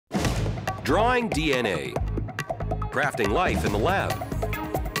drawing DNA, crafting life in the lab.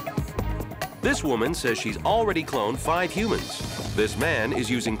 This woman says she's already cloned 5 humans. This man is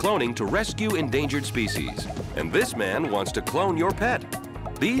using cloning to rescue endangered species. And this man wants to clone your pet.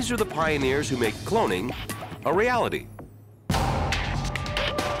 These are the pioneers who make cloning a reality.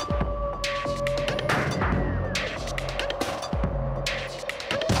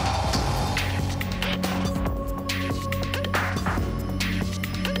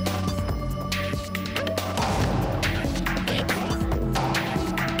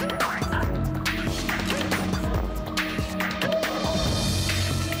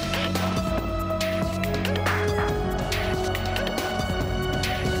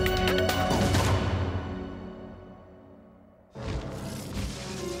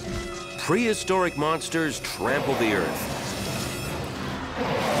 Prehistoric monsters trample the earth,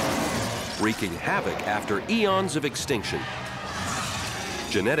 wreaking havoc after eons of extinction.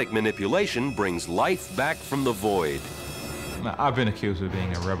 Genetic manipulation brings life back from the void. I've been accused of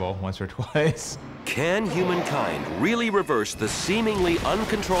being a rebel once or twice. Can humankind really reverse the seemingly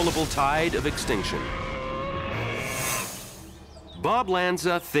uncontrollable tide of extinction? Bob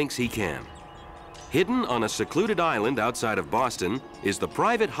Lanza thinks he can. Hidden on a secluded island outside of Boston is the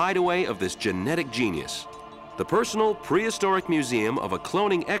private hideaway of this genetic genius, the personal prehistoric museum of a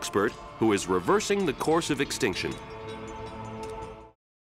cloning expert who is reversing the course of extinction.